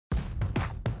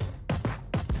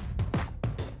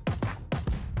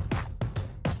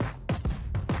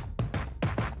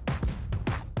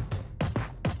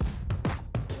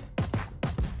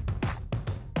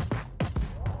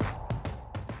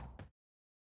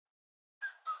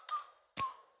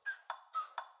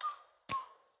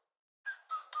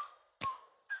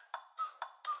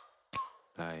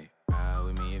Like, ride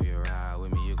with me if you ride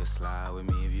with me, you can slide with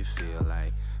me if you feel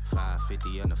like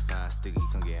 550 on the 5 sticky,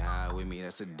 come get high with me,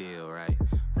 that's a deal, right?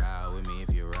 Ride with me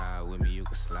if you ride with me, you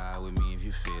can slide with me if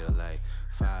you feel like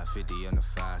 550 on the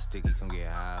 5 sticky, come get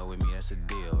high with me, that's a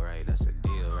deal, right? That's a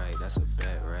deal, right? That's a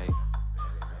bet, right?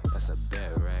 That's a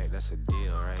bet, right? That's a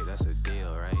deal, right? That's a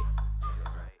deal, right?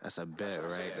 That's a bet,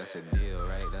 right? That's a deal,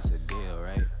 right? That's a deal,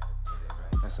 right?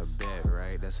 That's a bet,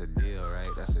 right? That's a deal,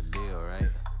 right? That's a deal, right?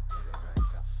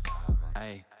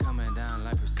 Ayy, coming down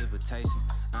like precipitation.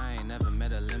 I ain't never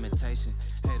met a limitation.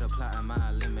 Hater plotting my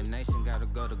elimination. Gotta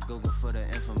go to Google for the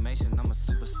information. I'm a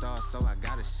superstar, so I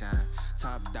gotta shine.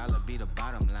 Top dollar be the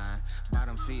bottom line.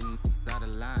 Bottom feeding out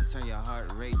of line. Turn your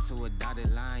heart rate to a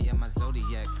dotted line. Yeah, my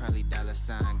zodiac probably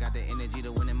 $sign. Got the energy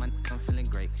to win in my I'm feeling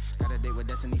great. Got a date with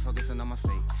destiny, focusing on my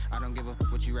fate. I don't give a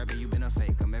what you rapping, you been a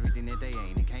fake. I'm everything that they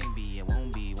ain't, it can't be, it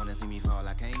won't be. Wanna see me fall,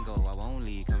 I can't go, I won't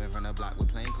leave. Coming from the block with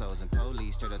plain clothes and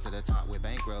police. Straight up to the top with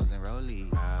bankrolls and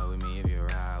rollies. Ride with me if you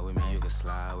ride with me, you can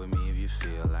slide with me if you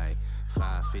feel like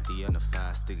 550 on the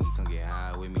 5 sticky, come get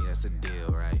high with me, that's a deal,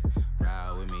 right?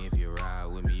 Ride with me if you ride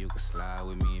with me, you can slide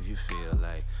with me if you feel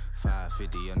like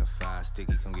 550 on the 5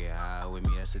 sticky, come get high with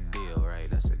me, that's a deal, right?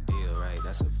 That's a deal, right?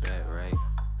 That's a bet, right?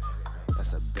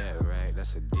 That's a bet, right?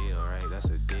 That's a deal, right? That's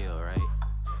a deal, right?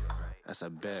 That's a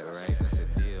bet, right? That's a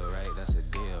deal, right? That's a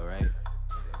deal, right?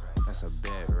 That's a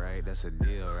bet, right? That's a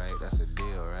deal, right? That's a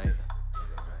deal, right?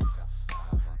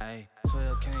 Ayy,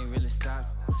 12 can't really stop,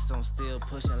 so I'm still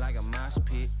pushing like a mosh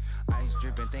pit. Ice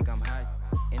dripping, think I'm hot,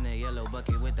 in a yellow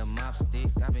bucket with the mop stick.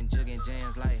 I've been jugging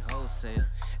jams like wholesale,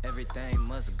 everything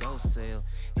must go sell.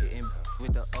 Hitting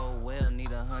with the old well, need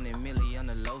 100 milli on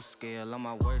the low scale. On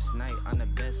my worst night, I'm the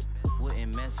best,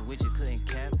 wouldn't mess with you, couldn't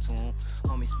cap to him.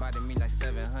 Homie spotted me like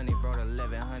 700, brought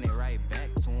 1100 right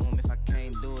back to him. If I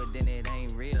can't do it, then it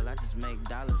ain't real. I just make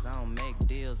dollars, I don't make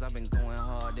deals. I've been going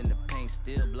hard in the paint,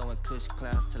 still blowing kush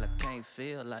clouds till I can't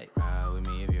feel like. Ride with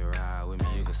me if you ride with me,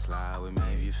 you can slide with me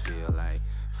if you feel like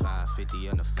 550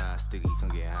 on the 5 sticky, come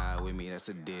get high with me, that's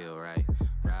a deal, right?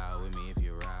 Ride with me if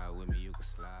you ride with me, you can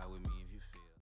slide with me.